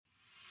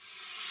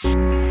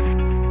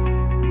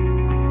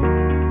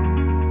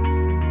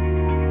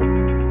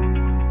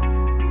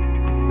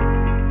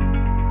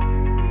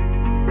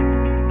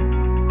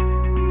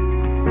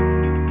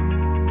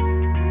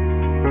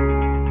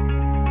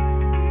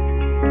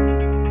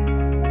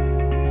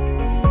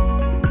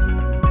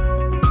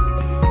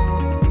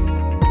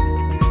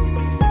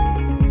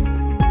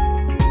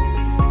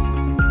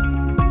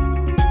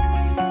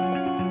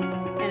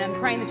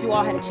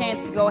a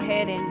chance to go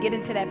ahead and get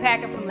into that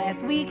packet from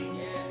last week,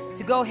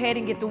 to go ahead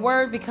and get the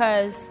word,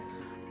 because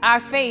our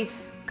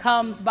faith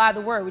comes by the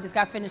word. We just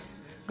got finished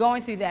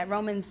going through that,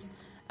 Romans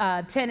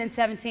 10 and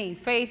 17.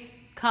 Faith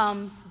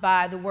comes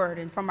by the word.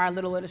 And from our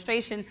little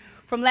illustration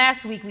from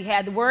last week, we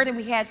had the word and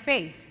we had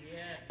faith.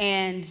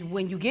 And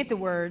when you get the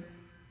word,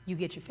 you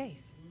get your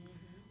faith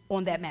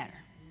on that matter,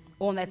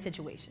 on that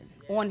situation,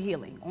 on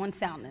healing, on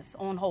soundness,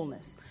 on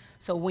wholeness.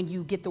 So when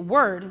you get the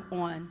word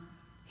on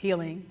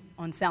healing,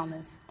 on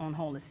soundness, on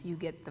wholeness, you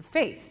get the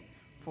faith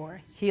for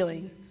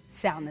healing,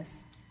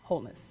 soundness,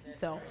 wholeness.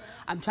 So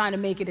I'm trying to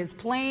make it as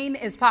plain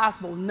as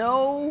possible.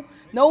 No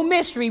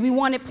mystery. We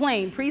want it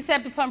plain.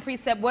 Precept upon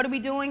precept. What are we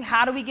doing?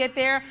 How do we get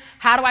there?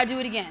 How do I do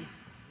it again?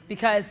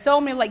 Because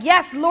so many are like,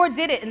 yes, the Lord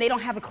did it, and they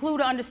don't have a clue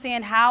to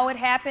understand how it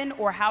happened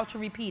or how to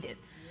repeat it.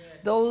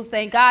 Those,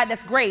 thank God,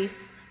 that's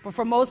grace. But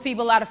for most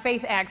people, a lot of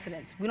faith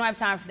accidents. We don't have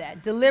time for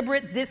that.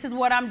 Deliberate, this is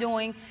what I'm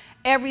doing.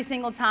 Every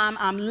single time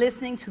I'm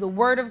listening to the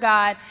word of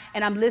God,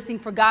 and I'm listening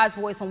for God's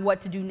voice on what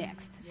to do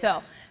next. Yes.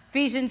 So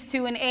Ephesians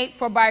 2 and 8,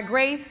 for by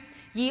grace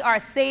ye are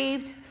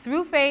saved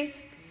through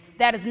faith.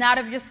 That is not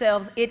of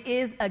yourselves. It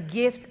is a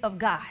gift of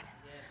God.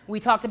 Yes. We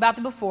talked about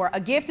that before. A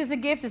gift is a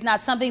gift. It's not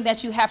something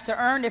that you have to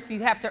earn. If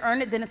you have to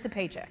earn it, then it's a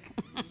paycheck.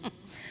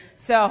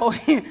 So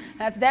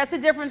that's the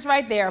difference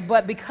right there.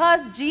 But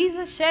because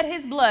Jesus shed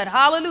his blood,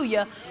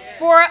 hallelujah, yes,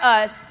 for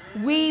us,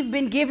 we've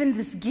been given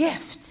this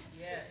gift,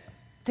 yes,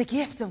 the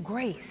gift of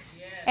grace.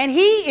 Yes. And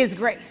he is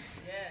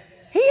grace.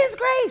 Yes. He is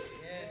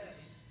grace.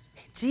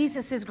 Yes.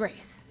 Jesus is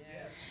grace.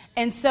 Yes.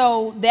 And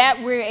so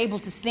that we're able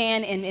to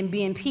stand and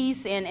be in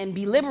peace and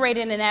be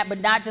liberated in that,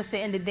 but not just to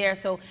end it there.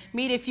 So,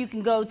 Meet, if you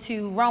can go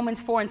to Romans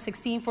 4 and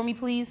 16 for me,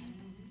 please.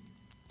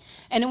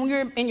 And then when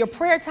you're in your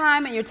prayer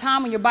time and your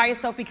time when you're by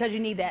yourself, because you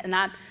need that.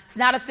 And it's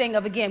not a thing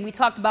of, again, we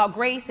talked about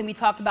grace and we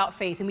talked about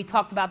faith and we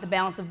talked about the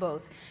balance of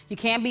both. You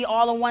can't be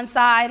all on one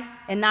side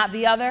and not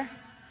the other.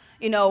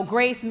 You know,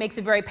 grace makes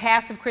a very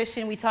passive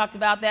Christian. We talked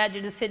about that.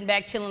 You're just sitting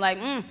back chilling like,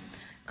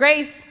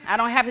 grace, I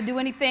don't have to do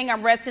anything.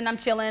 I'm resting, I'm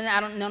chilling.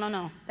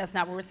 No. That's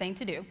not what we're saying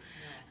to do.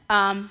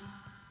 And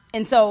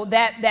so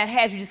that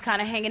has you just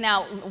kind of hanging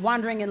out,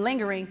 wandering and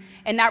lingering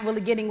and not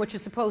really getting what you're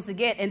supposed to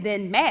get, and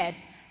then mad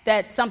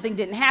that something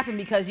didn't happen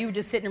because you were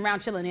just sitting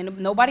around chilling and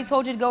nobody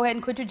told you to go ahead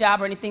and quit your job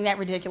or anything that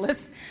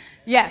ridiculous.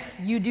 Yes,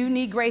 you do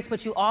need grace,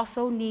 but you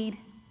also need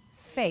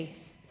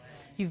faith.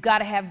 You've got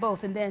to have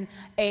both. And then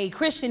a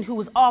Christian who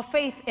is all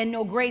faith and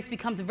no grace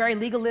becomes a very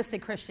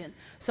legalistic Christian.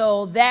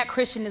 So that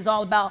Christian is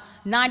all about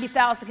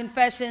 90,000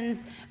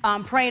 confessions,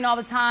 praying all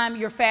the time.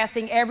 You're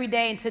fasting every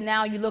day until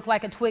now you look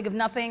like a twig of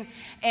nothing.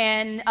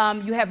 And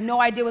you have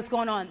no idea what's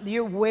going on.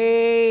 You're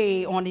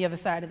way on the other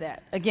side of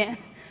that. Again,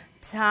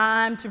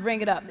 time to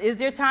bring it up. Is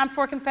there time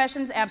for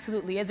confessions?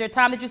 Absolutely. Is there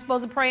time that you're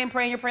supposed to pray and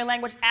pray in your prayer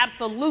language?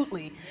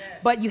 Absolutely. Yes.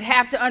 But you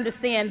have to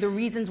understand the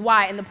reasons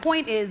why. And the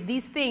point is,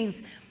 these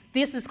things,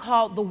 this is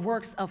called the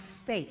works of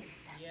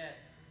faith. Yes.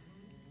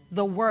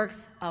 The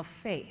works of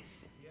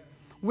faith. Yeah.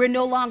 We're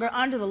no longer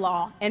under the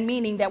law, and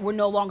meaning that we're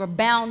no longer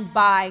bound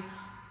by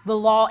the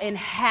law in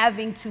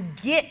having to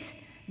get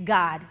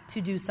God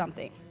to do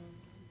something.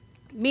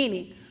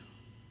 Meaning,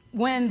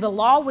 when the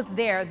law was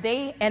there,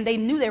 they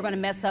knew they were going to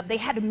mess up, they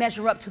had to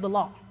measure up to the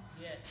law.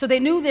 Yes. So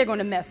they knew they were going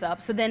to mess up.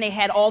 So then they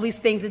had all these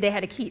things that they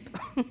had to keep,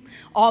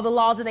 all the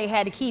laws that they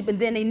had to keep. And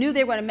then they knew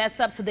they were going to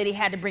mess up, so that they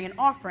had to bring an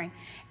offering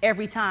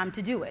every time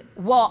to do it.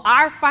 Well,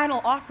 our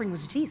final offering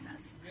was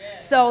Jesus.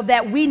 Yes. So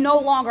that we no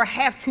longer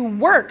have to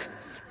work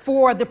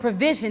for the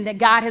provision that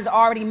God has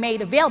already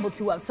made available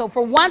to us. So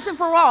for once and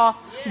for all,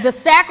 yes, the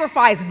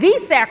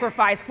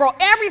sacrifice for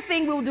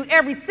everything we will do,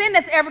 every sin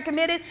that's ever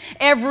committed,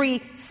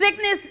 every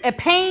sickness, a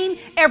pain,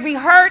 every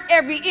hurt,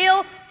 every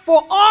ill,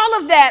 for all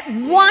of that,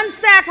 one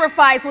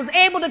sacrifice was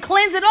able to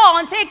cleanse it all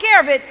and take care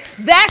of it.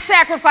 That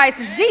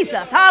sacrifice is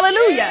Jesus.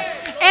 Hallelujah.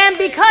 And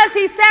because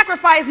he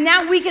sacrificed,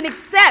 now we can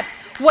accept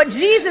what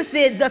Jesus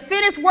did, the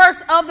finished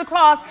works of the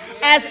cross,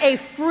 as a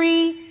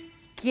free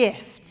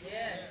gift.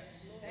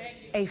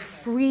 A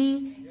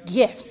free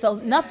gift. So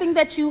nothing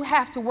that you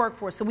have to work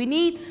for. So we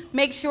need to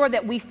make sure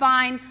that we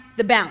find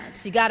the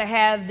balance. You got to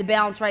have the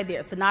balance right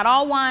there. So not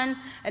all one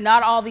and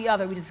not all the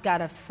other. We just got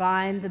to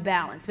find the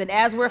balance. But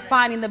as we're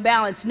finding the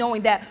balance,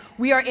 knowing that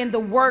we are in the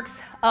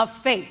works of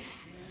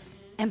faith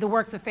and the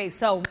works of faith.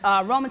 So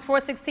Romans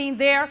 4:16,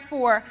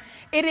 therefore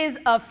it is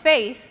of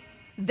faith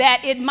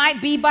that it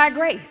might be by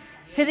grace,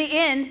 to the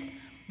end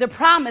the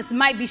promise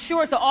might be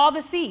sure to all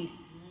the seed.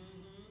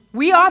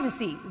 We are the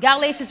seed.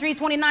 Galatians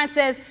 3:29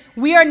 says,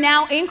 we are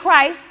now in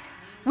Christ.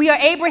 We are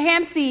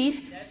Abraham's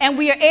seed, and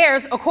we are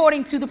heirs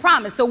according to the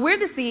promise. So we're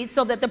the seed,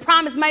 so that the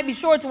promise might be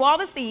sure to all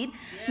the seed,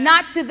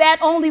 not to that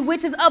only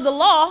which is of the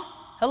law.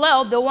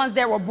 Hello, the ones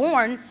that were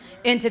born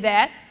into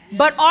that,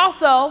 but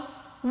also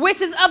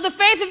which is of the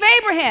faith of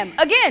Abraham.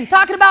 Again,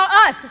 talking about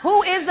us.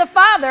 Who is the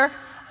father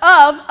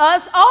of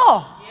us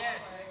all?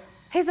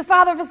 He's the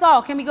father of us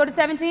all. Can we go to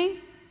 17?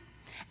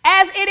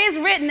 As it is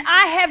written,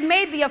 I have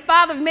made thee a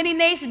father of many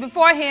nations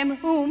before him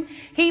whom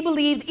he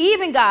believed,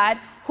 even God,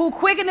 who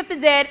quickeneth the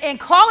dead and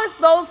calleth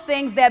those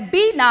things that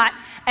be not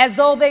as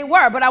though they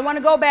were. But I want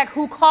to go back.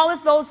 Who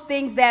calleth those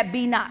things that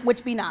be not,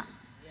 which be not?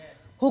 Yes.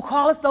 Who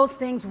calleth those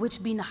things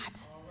which be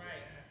not? All right.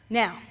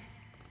 Now,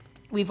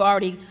 we've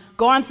already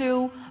gone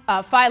through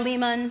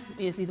Philemon.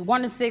 It's either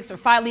 1 to 6 or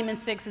Philemon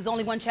 6. There's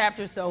only one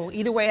chapter, so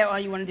either way, how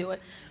you want to do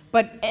it.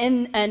 But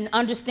in an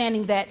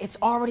understanding that it's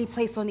already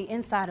placed on the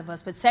inside of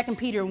us. But 2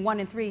 Peter 1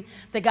 and 3,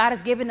 that God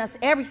has given us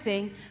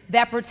everything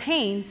that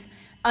pertains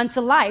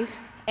unto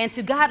life and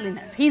to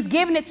godliness. He's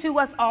given it to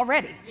us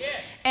already. Yeah.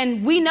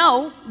 And we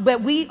know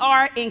that we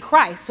are in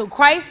Christ. So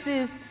Christ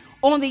is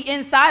on the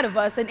inside of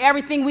us, and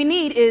everything we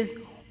need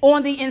is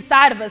on the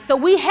inside of us. So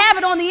we have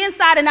it on the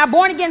inside in our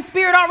born again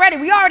spirit already.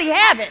 We already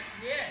have it.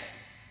 Yeah.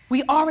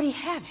 We already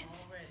have it.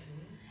 Already.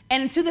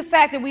 And to the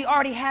fact that we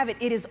already have it,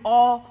 it is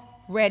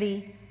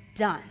already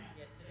done.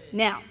 Yes,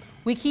 now,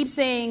 we keep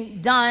saying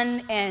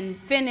done and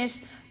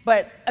finished,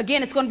 but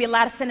again, it's going to be a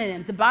lot of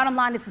synonyms. The bottom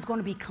line is it's going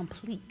to be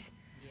complete.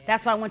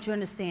 That's what I want you to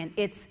understand.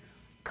 It's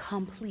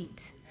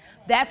complete.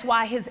 That's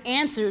why his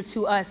answer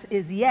to us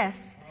is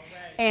yes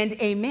and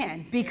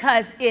amen,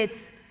 because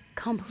it's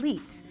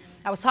complete.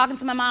 I was talking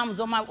to my mom. I was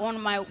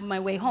on my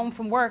way home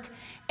from work,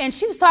 and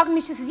she was talking to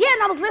me. She says, yeah,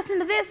 and I was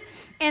listening to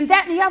this and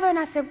that and the other, and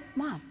I said,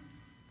 Mom,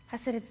 I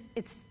said,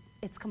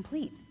 it's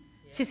complete.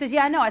 She says,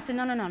 yeah, I know. I said,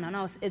 no.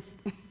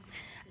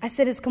 I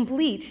said, it's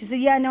complete. She said,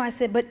 yeah, I know. I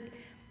said, but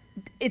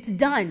it's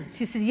done.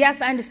 She said,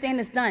 yes, I understand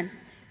it's done.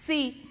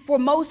 See, for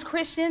most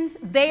Christians,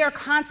 they are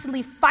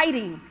constantly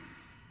fighting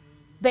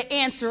the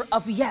answer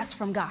of yes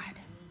from God.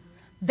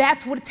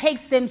 That's what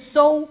takes them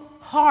so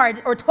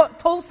hard or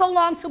so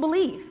long to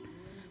believe,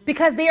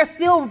 because they are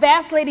still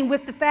vacillating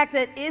with the fact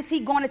that, is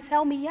he going to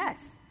tell me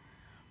yes?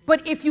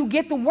 But if you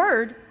get the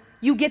word,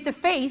 you get the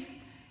faith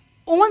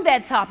on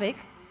that topic,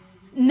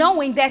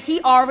 knowing that he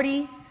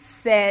already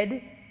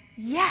said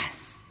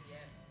yes.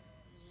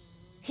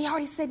 He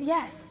already said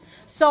yes.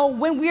 So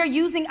when we are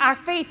using our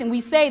faith, and we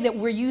say that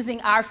we're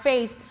using our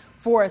faith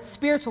for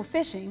spiritual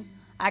fishing,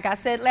 like I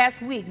said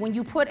last week, when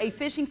you put a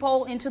fishing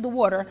pole into the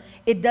water,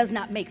 it does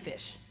not make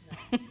fish.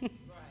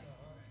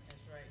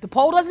 The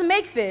pole doesn't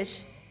make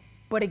fish,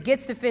 but it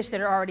gets the fish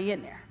that are already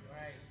in there.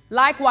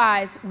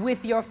 Likewise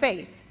with your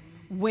faith.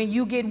 When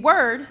you get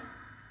word,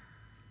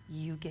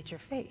 you get your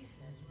faith.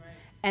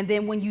 And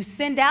then when you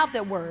send out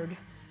that word,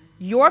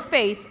 your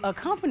faith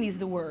accompanies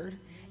the word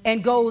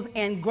and goes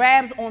and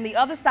grabs on the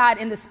other side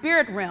in the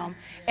spirit realm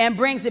and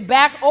brings it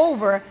back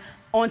over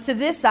onto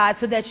this side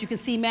so that you can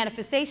see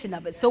manifestation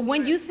of it. So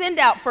when you send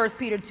out 1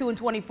 Peter 2 and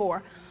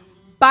 24,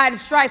 by the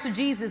stripes of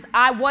Jesus,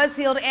 I was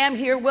healed, am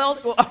here,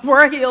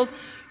 were healed.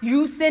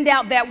 You send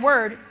out that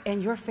word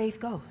and your faith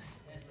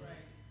goes.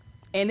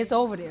 And it's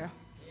over there,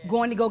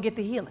 going to go get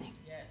the healing.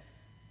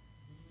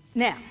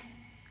 Now,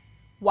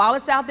 while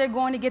it's out there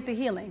going to get the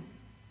healing,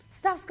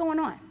 stuff's going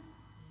on.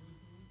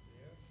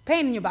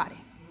 Pain in your body.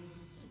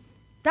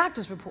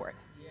 Doctor's report.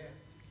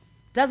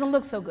 Doesn't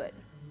look so good.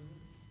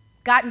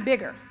 Gotten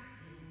bigger.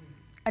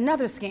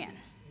 Another scan.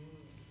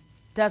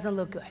 Doesn't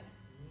look good.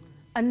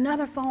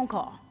 Another phone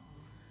call.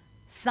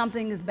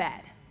 Something is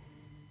bad.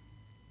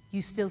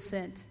 You still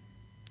sent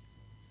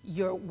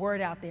your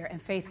word out there,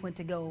 and faith went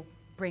to go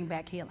bring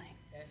back healing.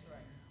 That's right.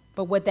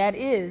 But what that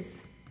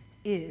is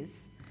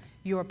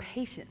your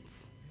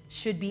patience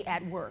should be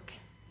at work.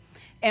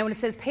 And when it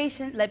says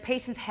patient, let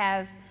patience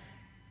have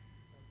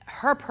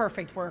her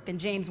perfect work in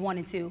James 1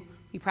 and 2,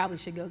 you probably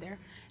should go there.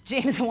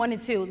 James 1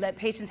 and 2, let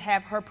patience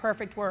have her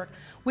perfect work.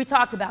 We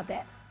talked about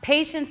that.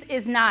 Patience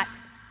is not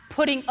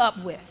putting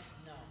up with.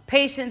 No.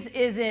 Patience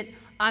isn't,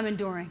 I'm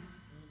enduring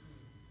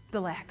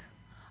the lack.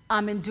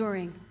 I'm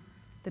enduring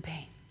the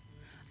pain.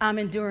 I'm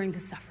enduring the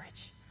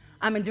suffrage.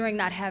 I'm enduring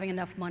not having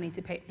enough money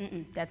to pay.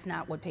 That's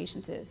not what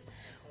patience is.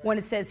 When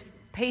it says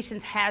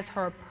patience has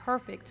her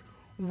perfect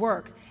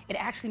work, it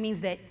actually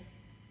means that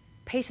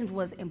patience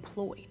was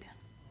employed.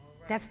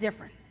 That's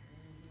different.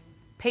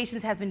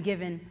 Patience has been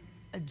given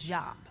a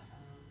job,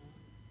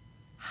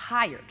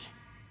 hired,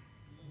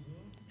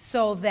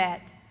 so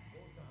that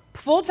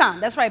full-time,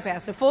 that's right,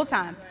 Pastor,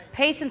 full-time.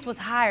 Patience was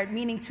hired,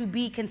 meaning to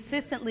be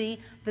consistently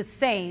the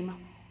same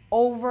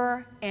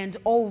over and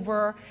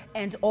over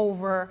and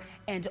over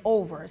and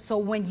over. So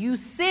when you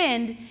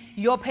send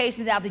your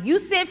patience out there, you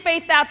send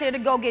faith out there to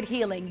go get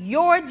healing,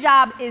 your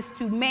job is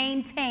to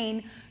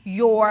maintain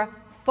your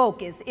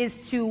focus,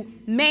 is to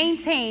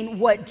maintain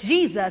what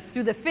Jesus,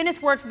 through the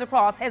finished works of the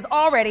cross, has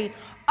already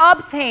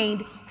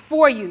obtained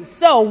for you.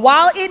 So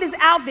while it is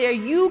out there,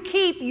 you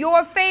keep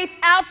your faith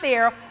out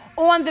there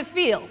on the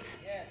field.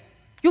 Yes.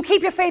 You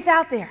keep your faith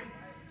out there.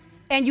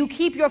 And you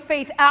keep your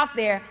faith out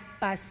there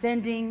by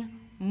sending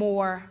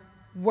more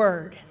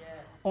word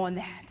on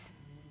that.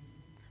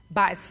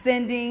 By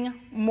sending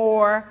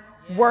more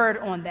word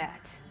on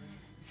that.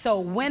 So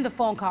when the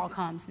phone call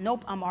comes,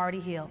 nope, I'm already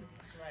healed.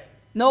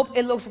 Nope,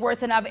 it looks worse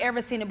than I've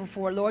ever seen it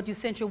before. Lord, you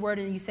sent your word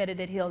and you said it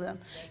did heal them.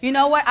 You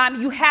know what?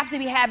 You have to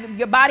be happy.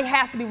 Your body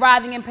has to be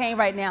writhing in pain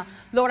right now.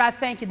 Lord, I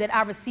thank you that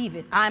I receive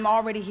it. I'm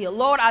already healed.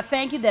 Lord, I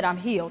thank you that I'm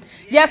healed.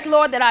 Yes,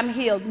 Lord, that I'm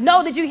healed.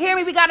 No, did you hear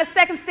me? We got a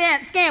second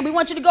scan. We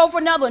want you to go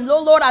for another one.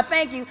 Lord, I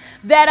thank you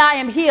that I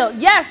am healed.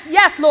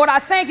 Yes, Lord, I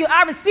thank you.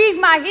 I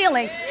receive my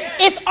healing.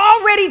 It's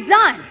already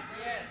done.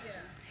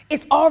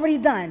 It's already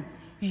done.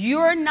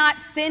 You're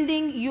not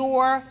sending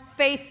your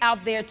faith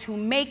out there to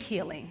make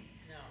healing.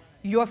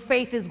 Your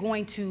faith is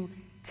going to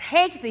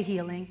take the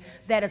healing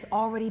that has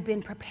already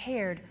been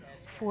prepared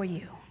for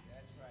you.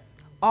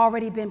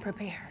 Already been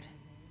prepared.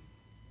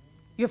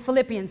 Your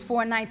Philippians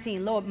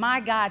 4:19. Lord,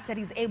 my God said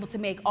he's able to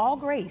make all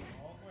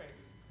grace.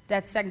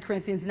 That's 2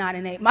 Corinthians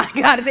 9:8. My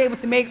God is able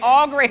to make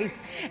all grace,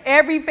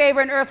 every favor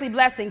and earthly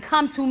blessing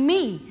come to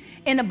me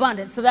in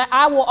abundance, so that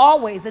I will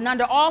always and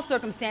under all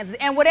circumstances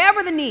and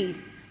whatever the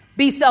need,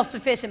 be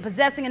self-sufficient,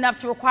 possessing enough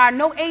to require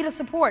no aid or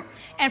support,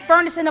 and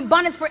furnish in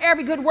abundance for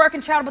every good work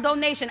and charitable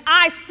donation.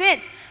 I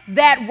sent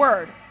that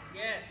word.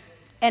 Yes.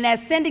 And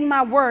as sending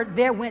my word,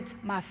 there went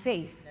my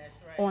faith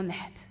on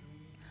that.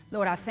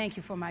 Lord, I thank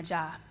you for my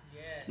job.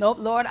 Yes. Nope,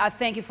 Lord, I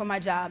thank you for my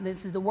job.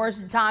 This is the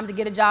worst time to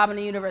get a job in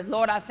the universe.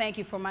 Lord, I thank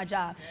you for my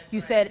job. You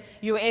said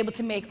you were able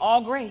to make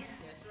all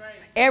grace,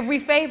 every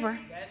favor,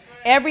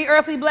 every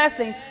earthly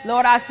blessing.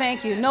 Lord, I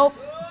thank you. Nope.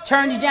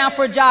 Turned you down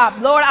for a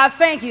job. Lord, I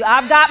thank you.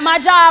 I've got my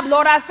job.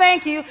 Lord, I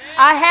thank you.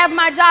 I have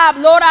my job.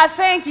 Lord, I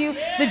thank you.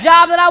 The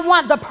job that I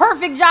want, the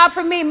perfect job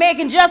for me,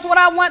 making just what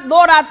I want.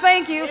 Lord, I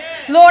thank you.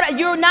 Lord,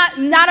 you're not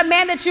a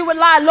man that you would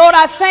lie. Lord,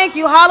 I thank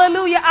you.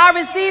 Hallelujah. I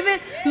receive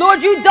it.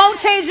 Lord, you don't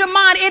change your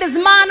mind. It is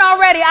mine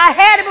already. I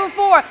had it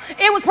before.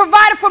 It was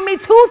provided for me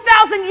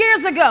 2,000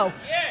 years ago.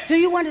 Do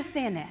you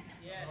understand that?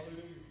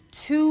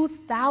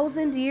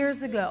 2,000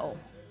 years ago.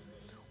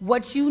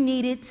 What you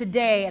needed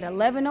today at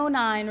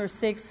 11:09 or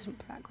 6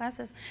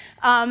 classes,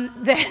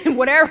 then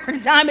whatever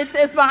time it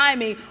says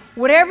behind me,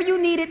 whatever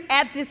you needed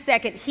at this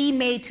second, he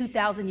made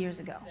 2,000 years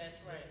ago. That's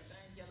right.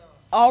 Thank you, Lord.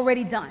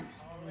 Already done.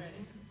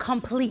 Already.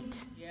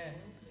 Complete. Yes.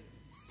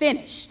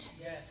 Finished.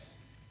 Yes.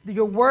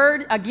 Your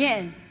word,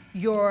 again,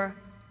 your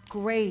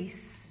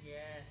grace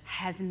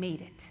has made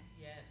it.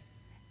 Yes.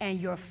 And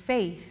your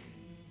faith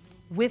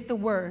with the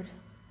word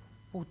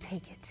will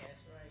take it. That's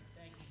right.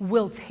 Thank you.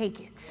 Will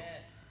take it. Yes.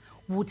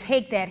 We'll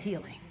take that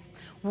healing.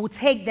 We'll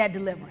take that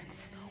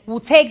deliverance. We'll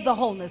take the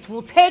wholeness.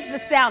 We'll take the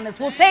soundness.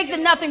 We'll take the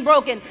nothing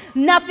broken,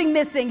 nothing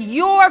missing.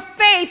 Your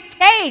faith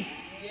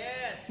takes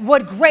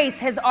what grace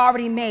has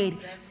already made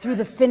through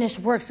the finished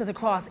works of the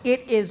cross.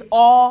 It is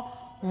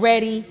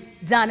already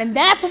done. And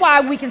that's why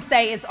we can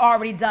say it's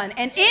already done.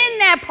 And in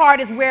that part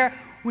is where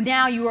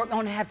now you are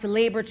going to have to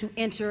labor to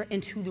enter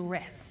into the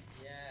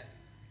rest.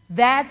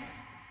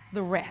 That's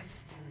the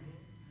rest.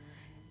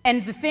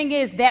 And the thing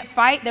is, that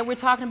fight that we're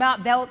talking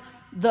about,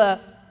 the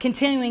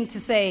continuing to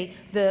say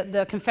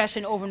the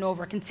confession over and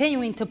over,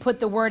 continuing to put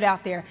the word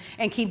out there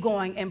and keep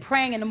going and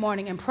praying in the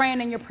morning and praying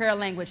in your prayer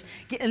language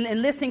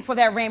and listening for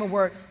that rhema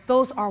word,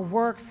 those are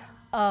works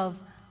of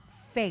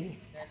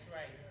faith. That's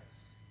right.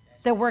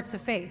 They're works of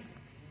faith.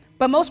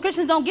 But most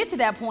Christians don't get to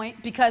that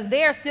point because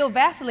they are still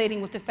vacillating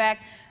with the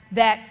fact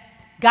that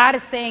God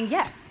is saying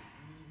yes.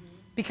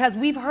 Because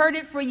we've heard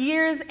it for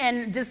years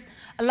and just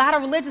a lot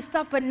of religious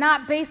stuff, but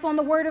not based on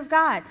the word of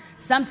God.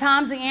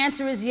 Sometimes the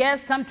answer is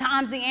yes.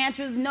 Sometimes the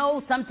answer is no.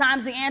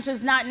 Sometimes the answer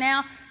is not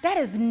now. That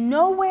is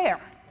nowhere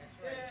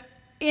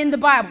in the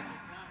Bible.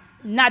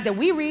 Not that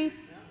we read.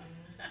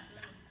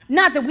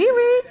 Not that we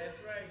read.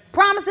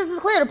 Promises is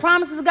clear. The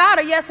promises of God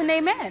are yes and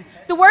amen.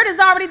 The word is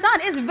already done.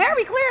 It's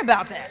very clear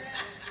about that.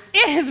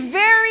 It is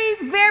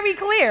very, very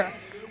clear,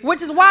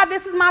 which is why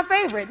this is my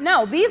favorite.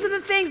 No, these are the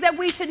things that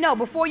we should know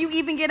before you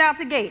even get out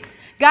the gate.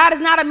 God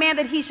is not a man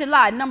that he should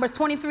lie. Numbers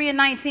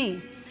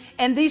 23:19.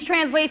 And these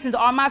translations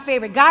are my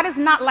favorite. God is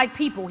not like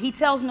people. He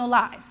tells no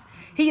lies.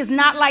 He is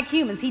not like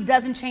humans. He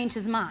doesn't change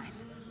his mind.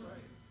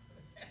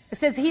 It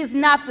says he is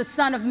not the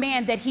son of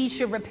man that he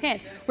should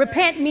repent.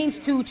 Repent means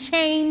to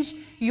change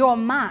your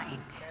mind.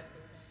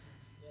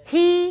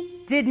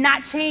 He did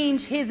not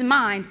change his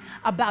mind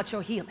about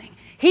your healing.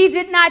 He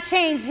did not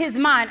change his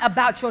mind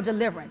about your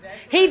deliverance.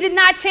 He did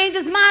not change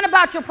his mind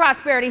about your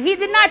prosperity. He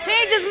did not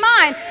change his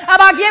mind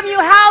about giving you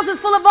houses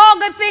full of all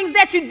good things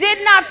that you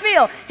did not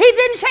feel. He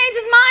didn't change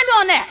his mind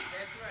on that.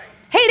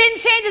 He didn't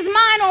change his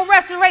mind on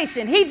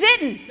restoration. He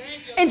didn't.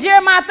 In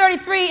Jeremiah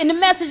 33, in the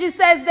Message, it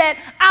says that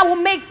I will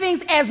make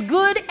things as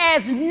good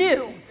as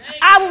new.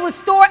 I will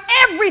restore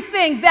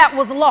everything that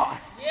was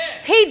lost.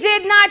 He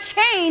did not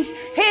change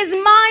his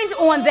mind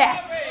on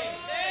that.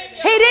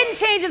 He didn't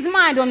change his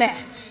mind on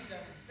that.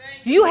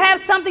 You have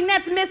something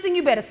that's missing,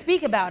 you better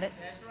speak about it.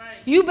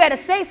 You better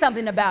say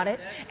something about it.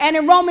 And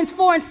in Romans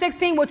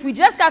 4:16, which we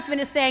just got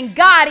finished saying,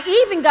 God,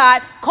 even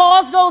God,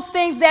 calls those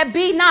things that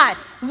be not.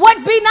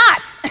 What be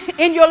not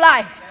in your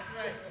life?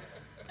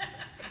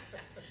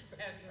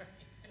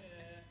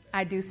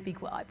 I do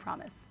speak well, I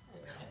promise.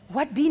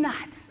 What be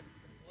not?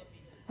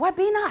 What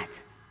be not?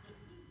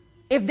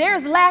 If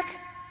there's lack,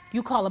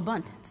 you call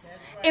abundance.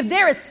 If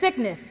there is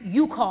sickness,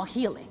 you call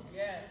healing.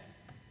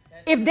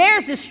 If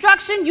there's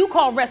destruction, you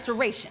call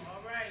restoration.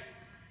 All right.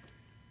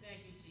 Thank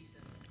you, Jesus.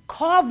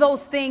 Call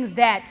those things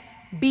that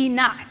be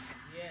not. Yes.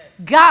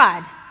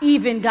 God,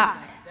 even God,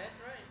 that's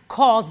right,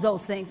 calls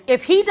those things.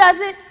 If he does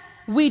it,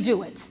 we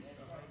do it.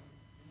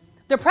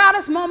 The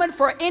proudest moment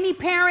for any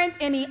parent,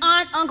 any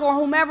aunt, uncle, or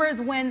whomever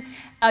is when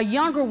a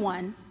younger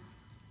one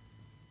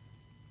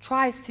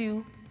tries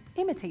to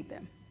imitate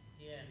them.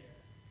 Yeah.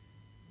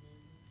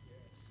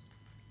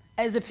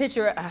 As a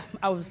picture,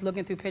 I was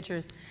looking through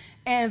pictures,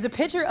 and there's a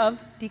picture of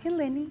Deacon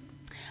Lenny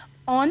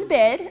on the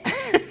bed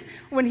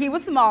when he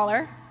was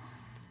smaller.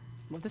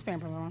 With this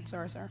pamper on,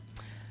 sorry, sir.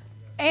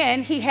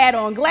 And he had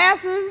on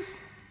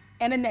glasses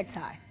and a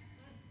necktie.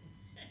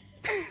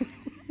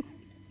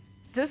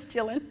 Just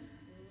chilling.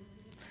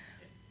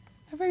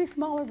 A very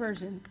smaller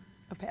version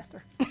of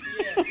Pastor.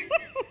 Yeah.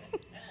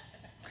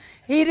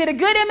 He did a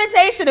good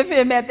imitation of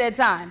him at that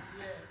time.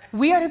 Yes.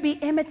 We are to be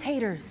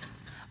imitators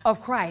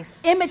of Christ,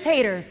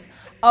 imitators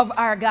of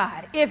our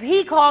God. If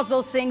he calls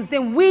those things,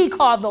 then we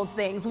call those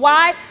things.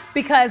 Why?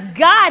 Because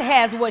God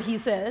has what he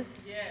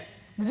says. Yes.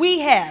 We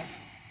have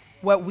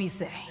what we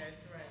say.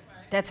 That's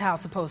right. That's how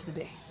it's supposed to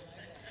be.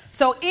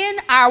 So in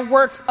our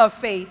works of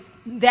faith,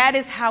 that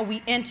is how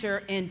we enter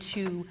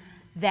into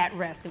that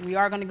rest. And we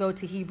are going to go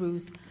to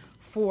Hebrews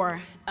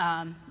 4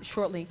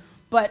 shortly.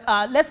 But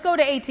let's go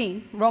to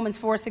 18, Romans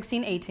 4,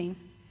 16, 18.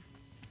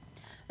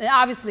 And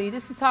obviously, we're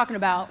talking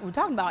about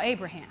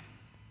Abraham.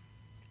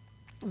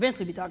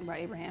 Eventually be talking about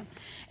Abraham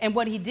and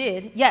what he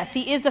did. Yes,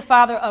 he is the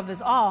father of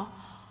us all.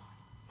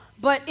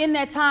 But in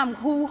that time,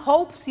 who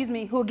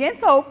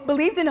against hope,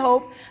 believed in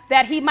hope,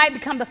 that he might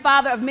become the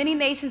father of many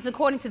nations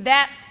according to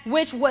that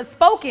which was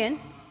spoken,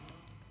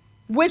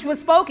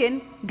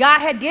 God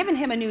had given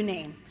him a new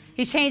name.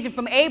 He changed it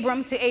from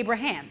Abram to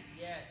Abraham.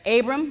 Yes.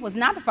 Abram was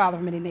not the father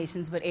of many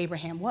nations, but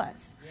Abraham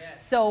was.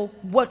 Yes. So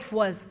what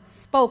was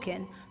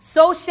spoken,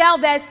 so shall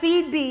that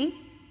seed be.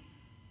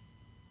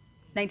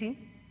 19.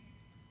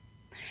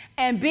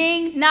 And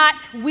being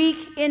not weak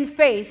in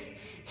faith,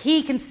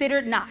 he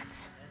considered not.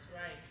 That's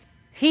right.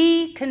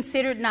 He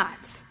considered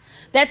not.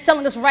 That's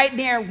telling us right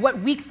there what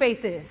weak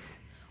faith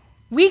is.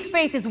 Weak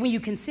faith is when you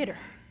consider.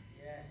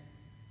 Yes.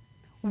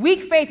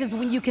 Weak faith is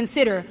when you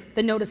consider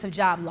the notice of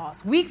job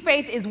loss. Weak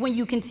faith is when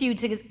you continue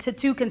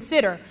to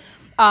consider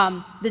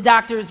the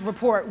doctor's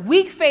report.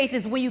 Weak faith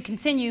is when you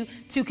continue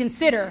to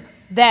consider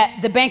that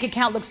the bank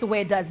account looks the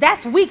way it does.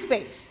 That's weak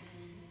faith.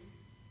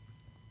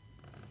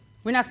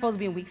 We're not supposed to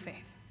be in weak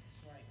faith.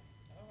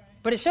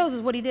 But it shows us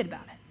what he did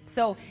about it.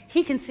 So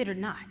he considered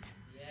not.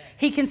 Yes.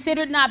 He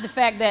considered not the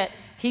fact that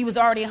he was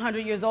already 100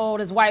 years old,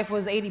 his wife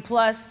was 80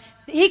 plus.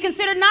 He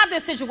considered not their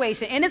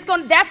situation. And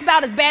that's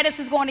about as bad as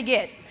it's going to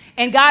get.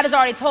 And God has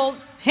already told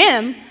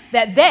him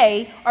that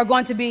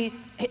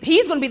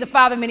he's going to be the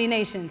father of many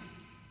nations.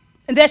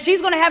 And that she's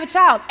going to have a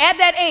child at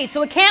that age.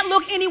 So it can't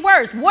look any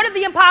worse. What are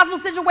the impossible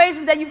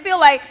situations that you feel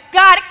like,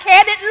 God,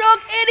 can it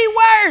look any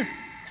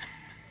worse?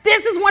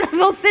 This is one of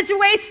those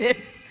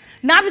situations.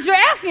 Not that you're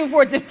asking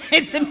for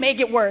it to make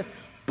it worse,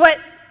 but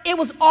it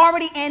was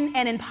already in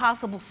an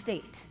impossible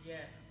state. Yes.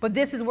 But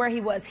this is where he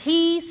was.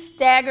 He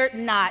staggered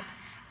not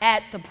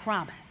at the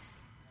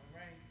promise.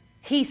 Right.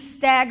 He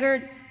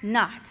staggered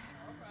not.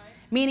 Right.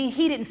 Meaning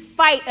he didn't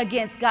fight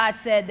against God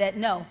said that,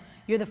 no,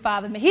 you're the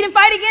father of me. He didn't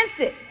fight against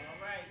it.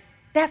 Right.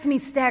 That's me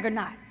staggered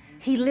not.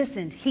 He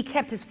listened. He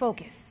kept his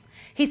focus.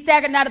 He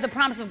staggered not at the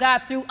promise of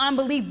God through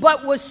unbelief,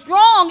 but was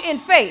strong in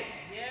faith.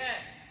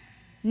 Yes.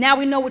 Now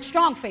we know what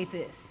strong faith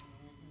is.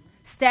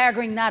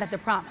 Staggering not at the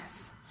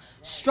promise.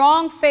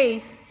 Strong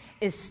faith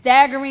is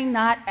staggering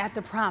not at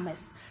the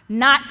promise.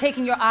 Not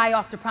taking your eye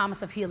off the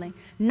promise of healing.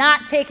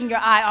 Not taking your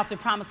eye off the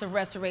promise of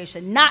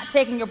restoration. Not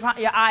taking your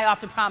eye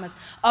off the promise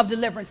of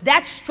deliverance.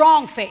 That's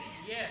strong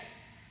faith. Yeah.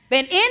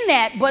 And in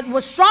that, but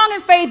was strong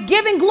in faith,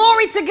 giving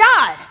glory to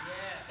God. Yes.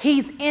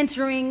 He's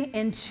entering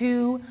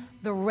into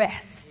the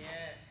rest. Yes.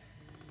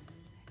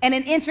 And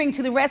in entering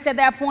to the rest at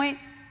that point,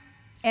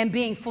 and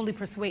being fully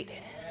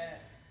persuaded.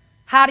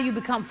 How do you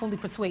become fully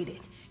persuaded?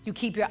 You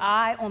keep your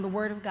eye on the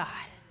word of God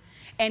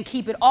and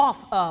keep it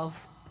off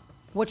of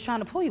what's trying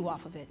to pull you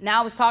off of it. Now,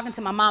 I was talking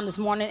to my mom this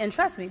morning, and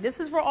trust me, this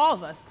is for all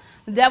of us.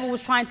 The devil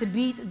was trying to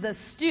beat the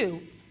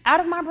stew out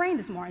of my brain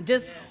this morning.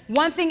 Just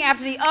one thing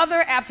after the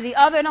other,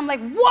 and I'm like,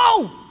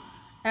 whoa!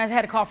 And I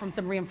had to call from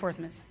some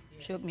reinforcements.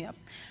 She hooked me up.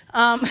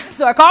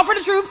 So I called for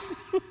the troops,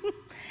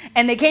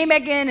 and they came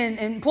back in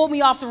and pulled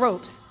me off the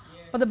ropes.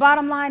 But the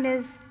bottom line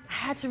is, I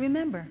had to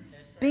remember.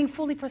 Being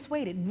fully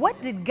persuaded.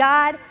 What did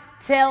God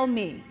tell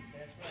me?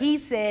 He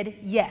said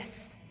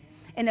yes.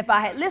 And if I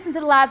had listened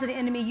to the lies of the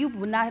enemy, you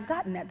would not have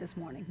gotten that this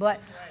morning. But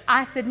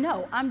I said,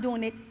 no, I'm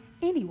doing it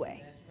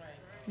anyway.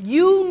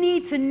 You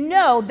need to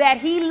know that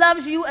he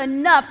loves you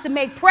enough to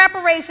make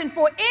preparation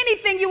for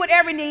anything you would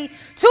ever need.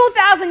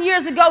 2,000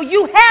 years ago,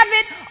 you have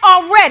it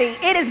already.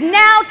 It is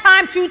now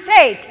time to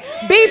take.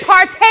 Be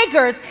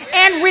partakers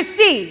and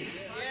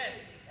receive.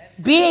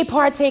 Be a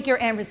partaker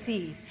and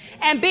receive.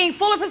 And being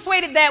fully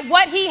persuaded that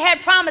what he had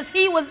promised,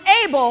 he was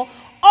able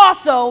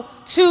also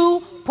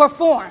to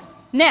perform.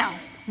 Now,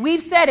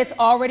 we've said it's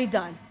already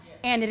done,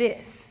 and it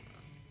is.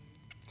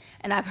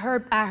 And I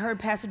heard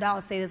Pastor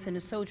Dallas say this, and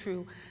it's so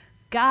true.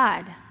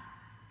 God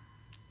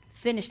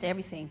finished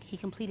everything. He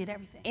completed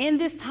everything. In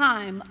this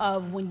time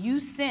of when you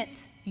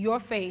sent your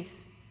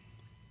faith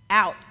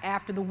out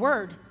after the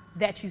word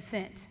that you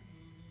sent,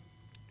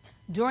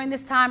 during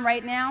this time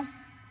right now,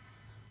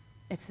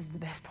 this is the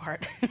best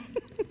part.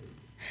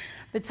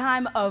 The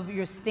time of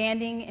your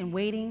standing and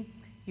waiting,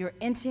 you're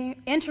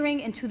entering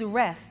into the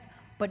rest,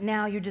 but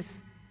now you're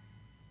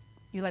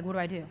like, what do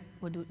I do?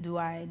 Do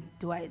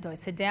I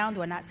sit down?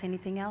 Do I not say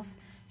anything else?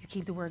 You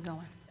keep the word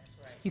going.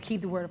 That's right. You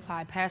keep the word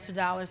applied. Pastor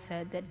Dollar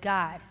said that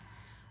God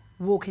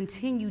will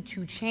continue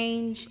to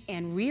change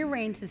and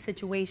rearrange the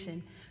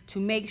situation to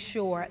make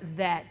sure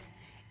that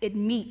it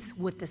meets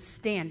with the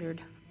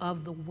standard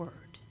of the word.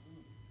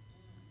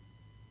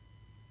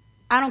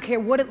 I don't care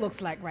what it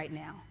looks like right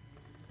now.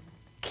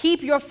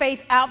 Keep your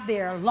faith out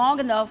there long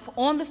enough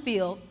on the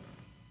field,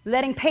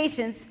 letting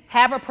patience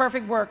have a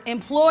perfect work,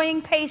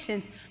 employing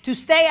patience to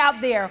stay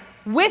out there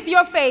with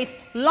your faith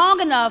long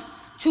enough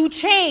to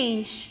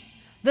change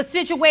the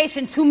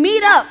situation, to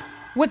meet up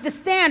with the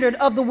standard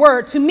of the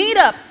word, to meet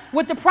up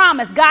with the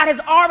promise God has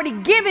already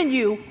given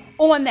you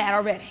on that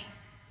already.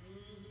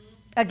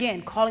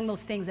 Again, calling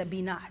those things that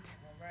be not.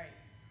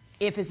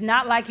 If it's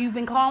not like you've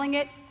been calling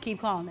it, keep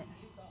calling it.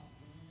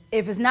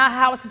 If it's not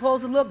how it's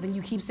supposed to look, then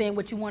you keep saying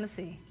what you want to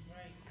see.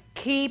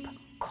 Keep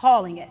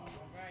calling it.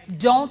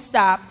 Don't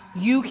stop.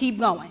 You keep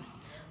going.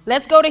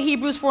 Let's go to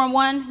Hebrews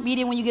 4:1. Read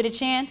it when you get a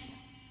chance.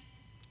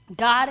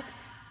 God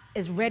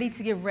is ready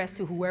to give rest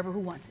to whoever who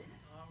wants it.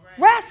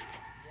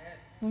 Rest.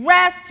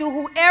 Rest to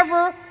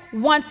whoever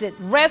wants it.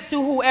 Rest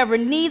to whoever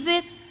needs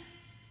it.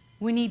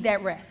 We need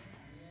that rest.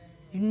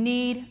 You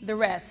need the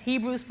rest.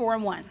 Hebrews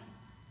 4:1.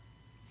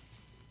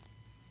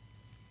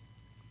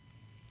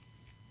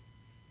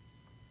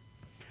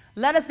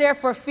 Let us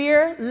therefore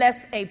fear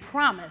lest a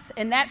promise,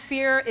 and that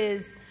fear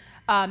is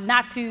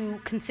not to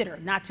consider,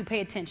 not to pay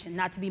attention,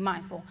 not to be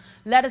mindful.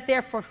 Let us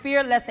therefore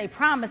fear lest a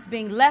promise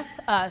being left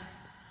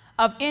us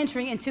of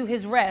entering into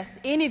his rest,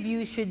 any of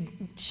you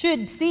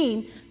should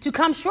seem to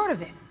come short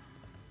of it.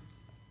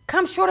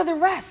 Come short of the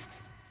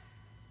rest.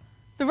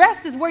 The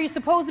rest is where you're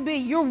supposed to be.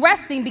 You're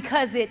resting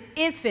because it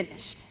is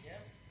finished.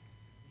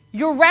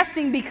 You're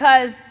resting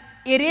because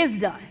it is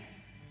done.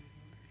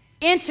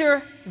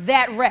 Enter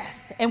that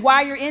rest. And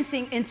while you're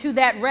entering into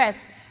that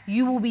rest,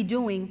 you will be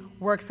doing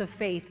works of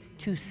faith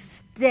to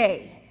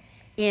stay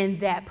in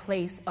that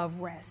place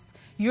of rest.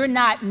 You're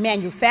not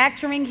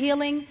manufacturing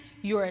healing.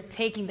 You're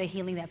taking the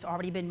healing that's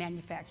already been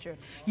manufactured.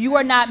 You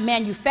are not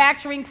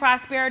manufacturing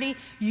prosperity.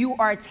 You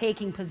are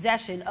taking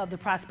possession of the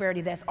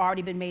prosperity that's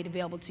already been made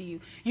available to you.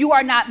 You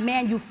are not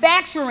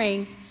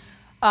manufacturing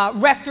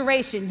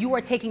restoration. You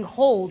are taking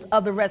hold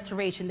of the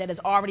restoration that has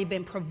already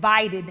been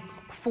provided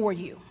for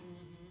you.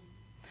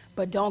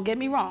 But don't get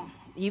me wrong,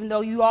 even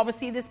though you all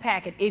receive this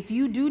packet, if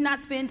you do not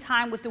spend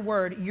time with the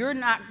word, you're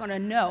not going to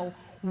know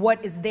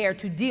what is there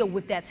to deal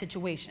with that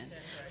situation.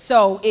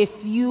 So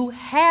if you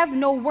have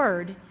no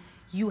word,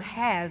 you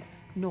have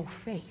no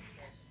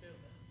faith.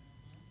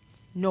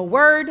 No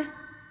word,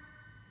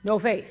 no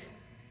faith.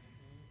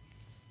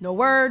 No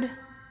word,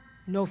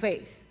 no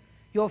faith.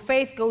 Your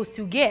faith goes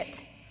to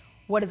get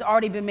what has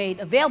already been made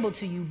available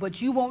to you,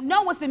 but you won't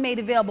know what's been made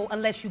available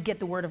unless you get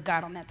the word of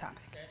God on that topic.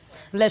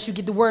 Unless you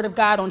get the word of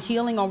God on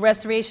healing, on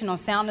restoration, on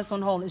soundness,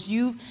 on wholeness.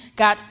 You've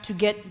got to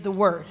get the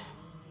word.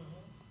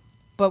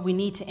 But we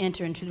need to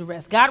enter into the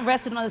rest. God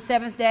rested on the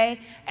seventh day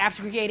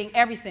after creating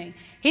everything.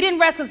 He didn't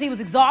rest because he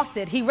was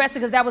exhausted. He rested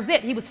because that was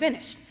it. He was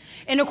finished.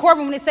 In the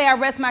courtroom, when they say, I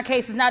rest my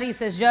case, it's not he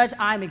says, Judge,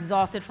 I'm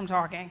exhausted from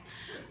talking.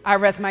 I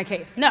rest my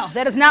case. No,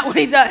 that is not what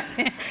he does.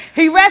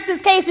 He rests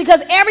his case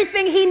because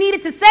everything he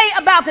needed to say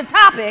about the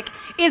topic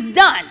is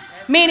done.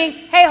 Meaning,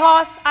 hey,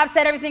 Hoss, I've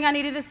said everything I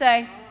needed to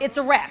say. It's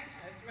a wrap.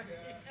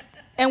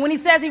 And when he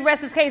says he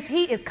rests his case,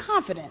 he is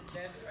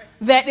confident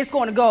that it's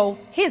going to go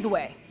his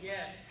way.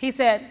 Yes. He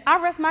said, I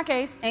rest my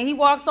case. And he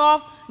walks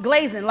off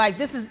glazing like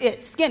this is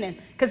it, skinning,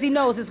 because he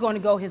knows it's going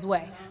to go his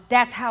way.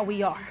 That's how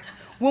we are.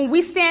 When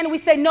we stand and we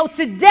say, no,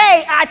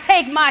 today I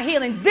take my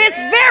healing. This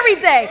very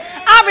day,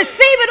 I receive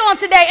it on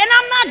today. And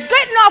I'm not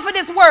getting off of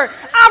this word.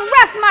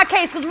 I rest my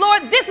case because,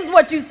 Lord, this is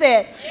what you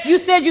said. You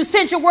said you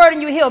sent your word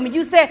and you healed me.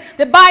 You said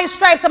that by your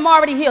stripes I'm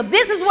already healed.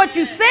 This is what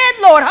you said,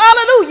 Lord.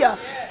 Hallelujah.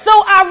 So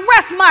I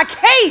rest my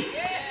case.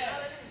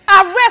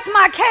 I rest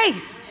my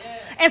case.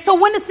 And so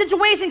when the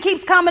situation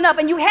keeps coming up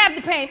and you have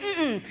the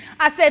pain,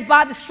 I said,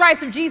 by the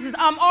stripes of Jesus,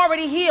 I'm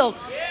already healed.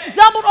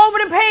 Doubled over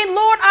the pain,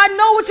 Lord, I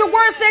know what your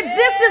word said.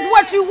 This is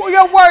what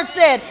your word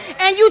said.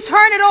 And you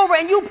turn it over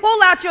and you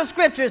pull out your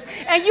scriptures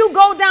and you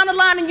go down the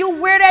line and you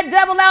wear that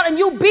devil out and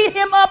you beat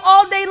him up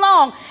all day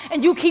long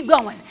and you keep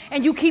going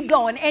and you keep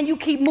going and you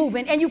keep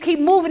moving and you keep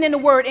moving in the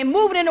word and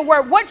moving in the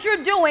word. What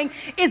you're doing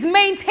is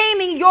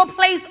maintaining your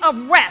place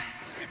of rest.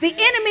 The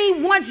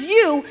enemy wants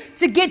you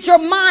to get your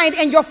mind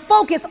and your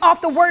focus off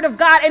the word of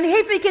God. And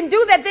if he can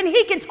do that, then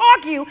he can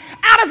talk you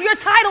out of your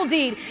title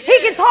deed. He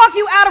can talk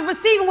you out of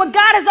receiving what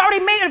God has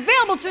already made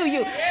available to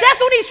you. That's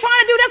what he's trying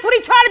to do. That's what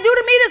he tried to do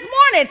to me this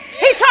morning.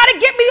 He tried to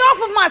get me off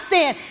of my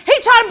stand. He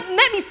tried to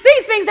let me see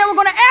things that were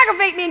going to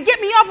aggravate me and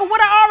get me off of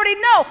what I already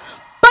know.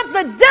 But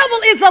the devil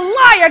is a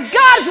liar.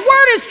 God's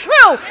word is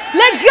true.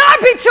 Let God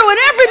be true and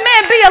every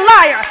man be a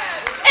liar.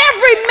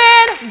 Every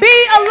man be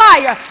a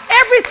liar.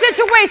 Every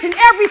situation,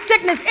 every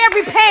sickness,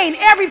 every pain,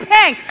 every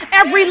pang,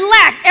 every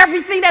lack,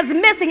 everything that's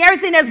missing,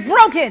 everything that's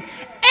broken,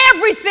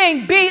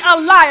 everything be a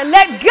liar.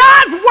 Let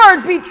God's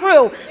word be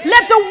true.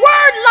 Let the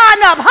word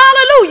line up.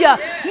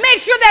 Hallelujah. Make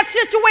sure that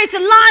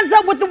situation lines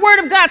up with the word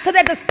of God so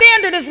that the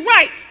standard is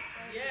right.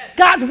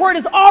 God's word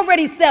is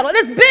already settled.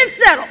 It's been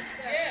settled.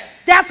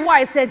 That's why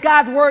it says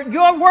God's word,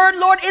 your word,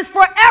 Lord, is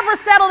forever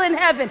settled in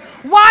heaven.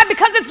 Why?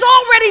 Because it's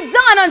already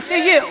done unto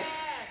you.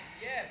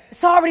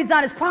 It's already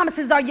done. His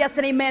promises are yes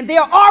and amen. They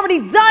are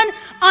already done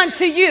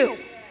unto you.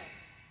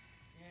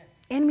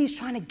 Enemy's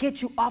trying to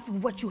get you off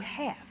of what you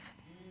have.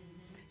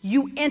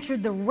 You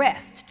entered the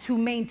rest to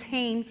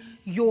maintain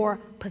your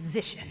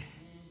position,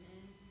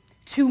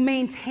 to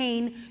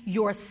maintain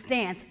your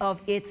stance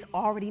of it's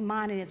already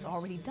mine and it's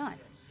already done.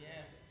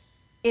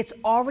 It's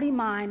already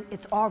mine.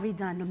 It's already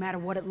done, no matter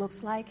what it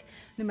looks like,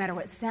 no matter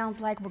what it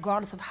sounds like,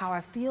 regardless of how I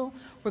feel,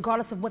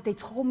 regardless of what they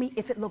told me,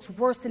 if it looks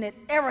worse than it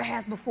ever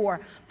has before.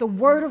 The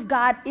word of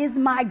God is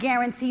my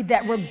guarantee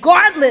that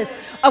regardless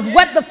of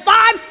what the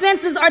five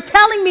senses are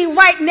telling me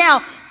right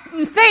now,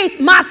 faith,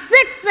 my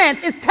sixth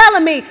sense is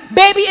telling me,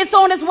 baby, it's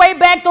on its way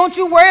back. Don't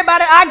you worry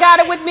about it. I got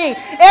it with me.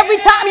 Every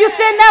time you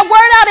send that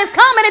word out, it's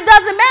coming. It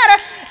doesn't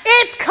matter.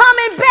 It's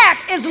coming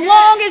back as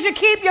long as you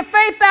keep your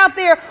faith out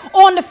there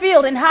on the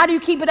field. And how do you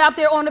keep it out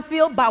there on the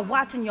field? By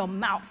watching your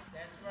mouth.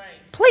 That's right.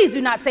 Please do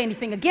not say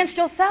anything against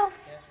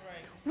yourself. That's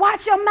right.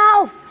 Watch your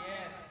mouth.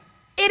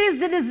 Yes. It is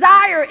the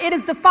desire. It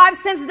is the five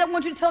senses that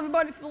want you to tell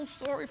everybody, feel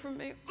sorry for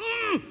me.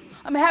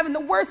 I'm having the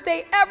worst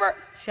day ever.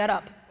 Shut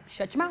up.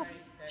 Shut your mouth.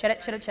 Shut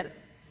it.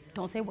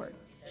 Don't say a word.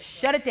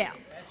 Shut it down.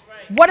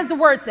 What does the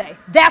word say?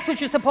 That's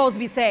what you're supposed to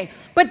be saying.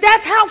 But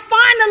that's how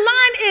fine the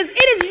line is.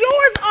 It is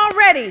yours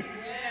already.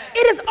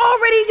 It is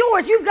already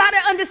yours. You've got to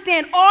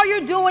understand all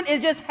you're doing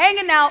is just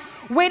hanging out,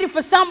 waiting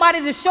for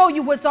somebody to show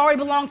you what's already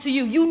belonged to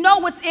you. You know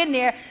what's in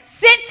there.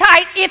 Sit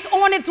tight. It's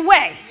on its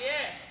way.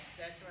 Yes,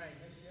 that's right.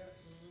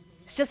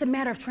 It's just a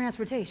matter of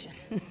transportation.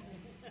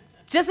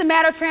 Just a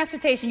matter of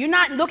transportation. You're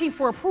not looking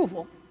for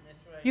approval.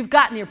 That's right. You've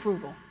gotten the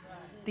approval.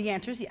 Right. The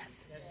answer is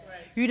yes. That's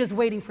right. You're just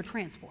waiting for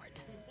transport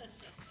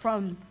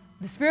from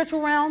the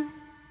spiritual realm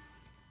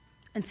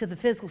into the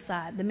physical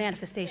side, the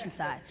manifestation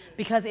side,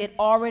 because it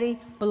already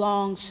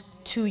belongs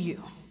to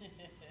you.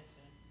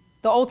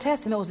 The Old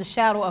Testament was a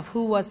shadow of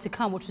who was to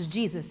come, which was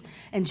Jesus,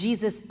 and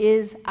Jesus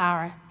is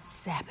our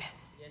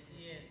Sabbath. Yes,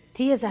 he is.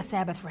 He is our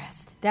Sabbath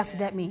rest. That's what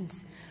that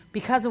means.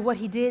 Because of what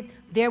he did,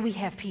 there we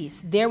have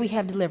peace. There we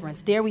have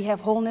deliverance. There we have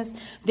wholeness.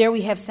 There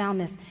we have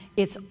soundness.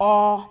 It's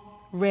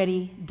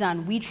already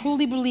done. We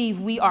truly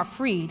believe we are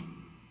freed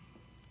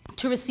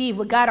to receive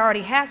what God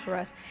already has for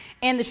us.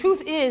 And the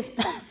truth is,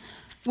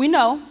 we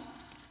know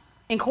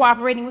in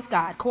cooperating with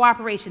God,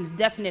 cooperation is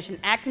definition,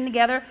 acting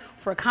together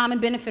for a common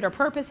benefit or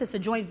purpose. It's a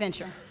joint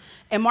venture.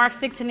 In Mark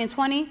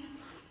 16:20,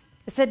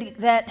 it said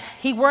that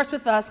he works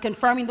with us,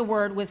 confirming the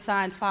word with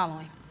signs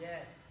following.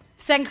 Yes.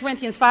 2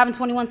 Corinthians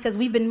 5:21 says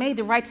we've been made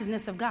the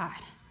righteousness of God.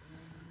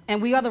 And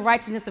we are the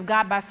righteousness of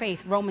God by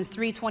faith. Romans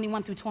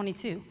 3:21 through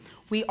 22.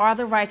 We are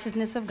the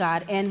righteousness of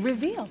God and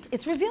revealed.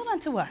 It's revealed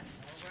unto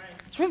us.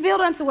 It's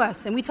revealed unto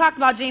us. And we talked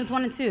about James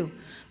 1 and 2,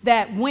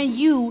 that when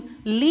you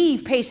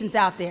leave patience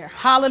out there,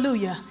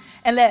 hallelujah,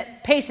 and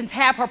let patience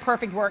have her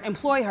perfect work,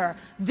 employ her,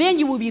 then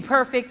you will be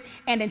perfect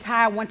and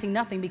entire, wanting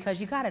nothing,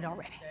 because you got it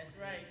already. That's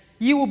right.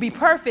 You will be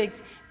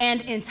perfect and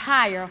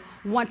entire,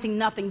 wanting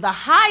nothing. The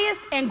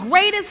highest and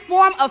greatest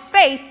form of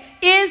faith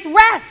is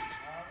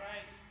rest. All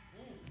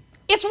right.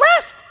 It's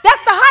rest.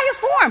 That's the highest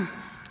form.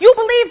 You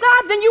believe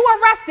God, then you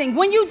are resting.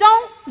 When you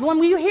don't,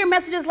 when you hear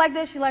messages like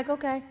this, you're like,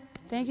 okay,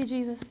 thank you,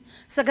 Jesus.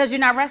 So because you're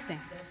not resting.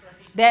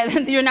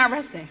 That you're not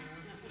resting.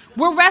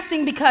 We're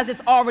resting because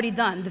it's already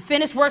done. The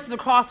finished works of the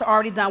cross are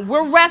already done.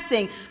 We're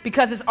resting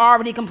because it's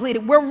already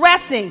completed. We're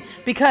resting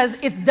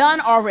because it's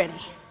done already.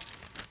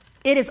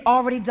 It is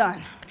already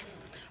done.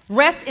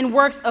 Rest in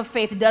works of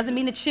faith. It doesn't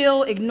mean to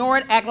chill, ignore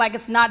it, act like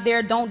it's not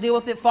there, don't deal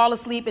with it, fall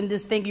asleep, and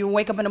just think you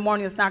wake up in the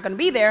morning, it's not going to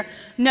be there.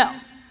 No.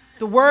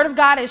 The word of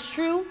God is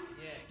true.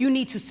 You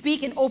need to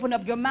speak and open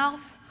up your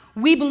mouth.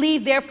 We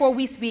believe, therefore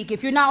we speak.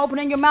 If you're not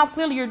opening your mouth,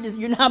 clearly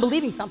you're not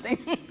believing something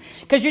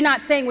because you're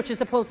not saying what you're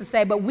supposed to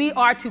say. But we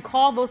are to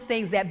call those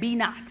things that be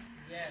not. Yes.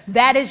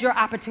 That is your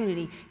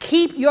opportunity.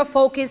 Keep your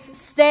focus.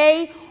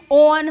 Stay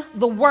on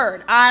the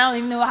word. I don't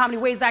even know how many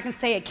ways I can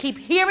say it. Keep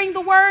hearing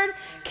the word.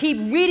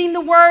 Keep reading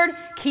the word.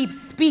 Keep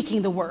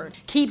speaking the word.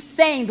 Keep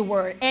saying the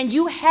word. And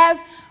you have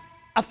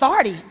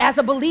authority as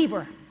a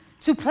believer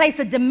to place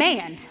a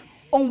demand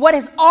on what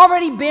has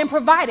already been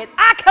provided.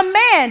 I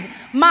command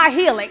my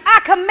healing.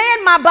 I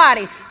command my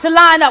body to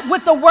line up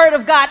with the word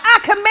of God. I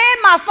command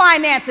my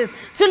finances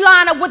to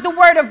line up with the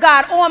word of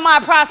God on my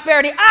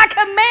prosperity. I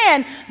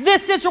command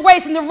this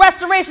situation, the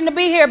restoration, to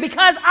be here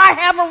because I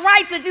have a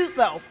right to do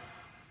so.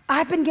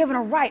 I've been given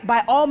a right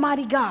by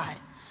Almighty God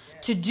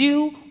to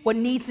do what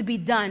needs to be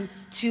done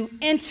to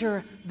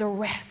enter the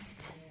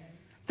rest.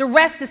 The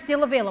rest is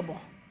still available.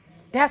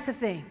 That's the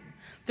thing.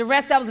 The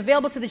rest that was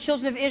available to the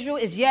children of Israel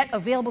is yet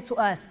available to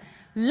us.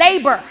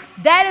 Labor,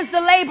 that is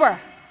the labor.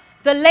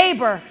 The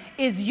labor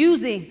is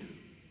using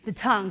the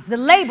tongues. The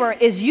labor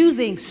is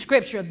using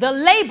scripture. The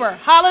labor,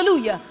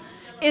 hallelujah,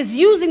 is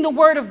using the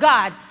word of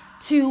God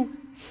to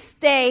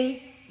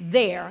stay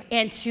there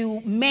and to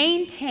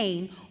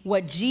maintain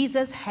what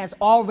Jesus has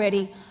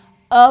already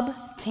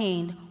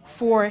obtained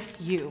for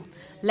you.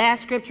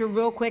 Last scripture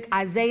real quick,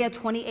 Isaiah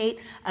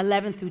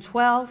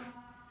 28:11-12.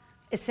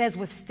 It says,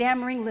 with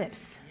stammering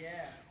lips,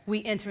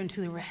 we enter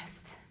into the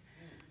rest.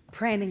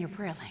 Praying in your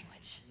prayer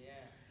language.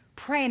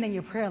 Praying in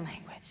your prayer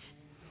language.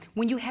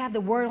 When you have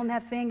the word on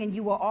that thing and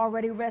you are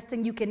already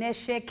resting, you can in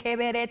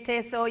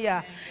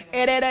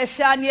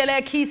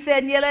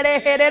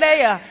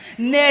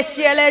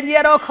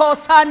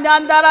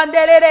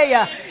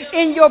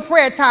your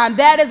prayer time.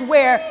 That is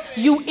where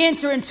you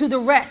enter into the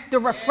rest, the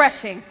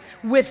refreshing,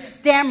 with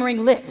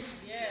stammering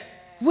lips.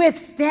 With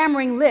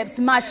stammering lips.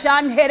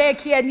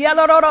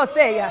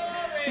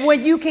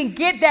 When you can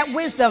get that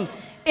wisdom.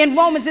 In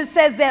Romans, it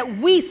says that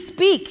we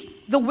speak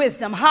the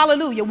wisdom.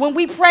 Hallelujah. When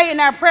we pray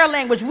in our prayer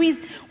language, we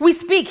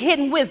speak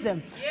hidden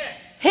wisdom.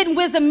 Hidden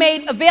wisdom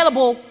made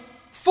available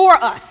for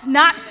us,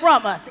 not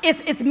from us.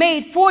 It's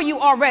made for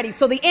you already.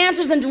 So the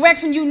answers and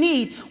direction you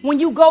need when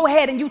you go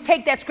ahead and you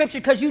take that scripture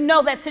because you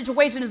know that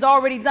situation is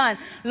already done.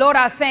 Lord,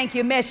 I thank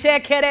you. Lord,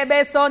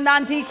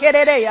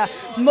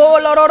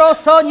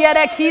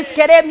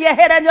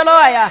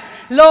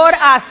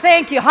 I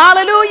thank you.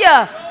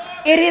 Hallelujah.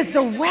 It is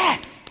the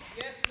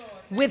rest.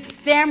 With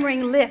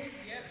stammering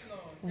lips,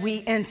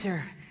 we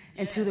enter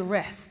into the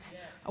rest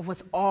of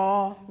what's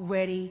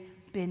already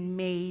been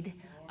made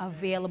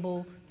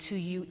available to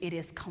you. It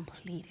is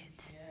completed.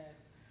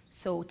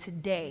 So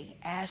today,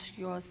 ask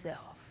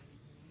yourself,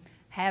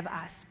 have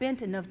I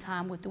spent enough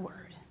time with the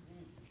word?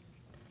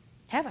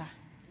 Have I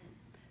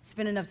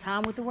spent enough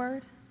time with the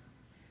word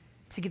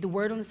to get the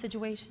word on the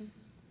situation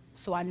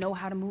so I know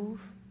how to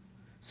move,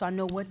 so I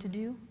know what to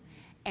do?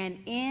 And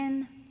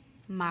in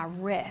my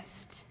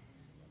rest,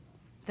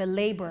 the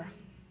labor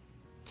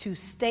to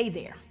stay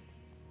there,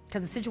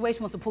 because the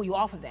situation wants to pull you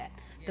off of that.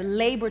 The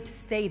labor to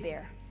stay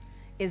there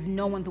is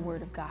knowing the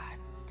word of God,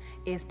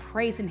 is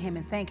praising him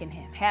and thanking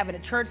him, having a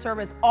church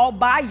service all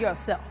by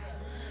yourself,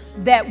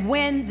 that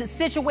when the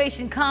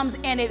situation comes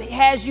and it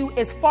has you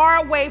as far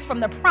away from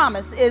the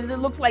promise as it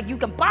looks like you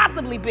can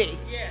possibly be,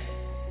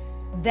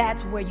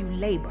 that's where you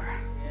labor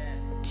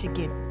to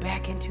get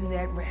back into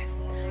that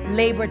rest.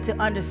 Labor to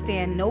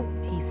understand, nope,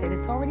 he said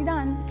it's already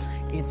done.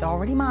 It's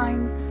already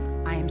mine.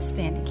 I am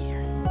standing here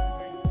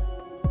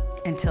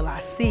until I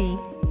see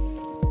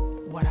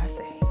what I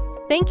say.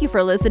 Thank you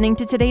for listening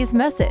to today's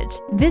message.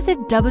 Visit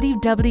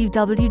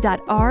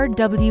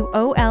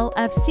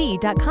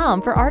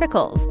www.rwolfc.com for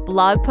articles,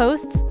 blog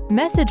posts,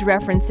 message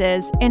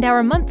references, and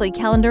our monthly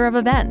calendar of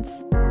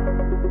events.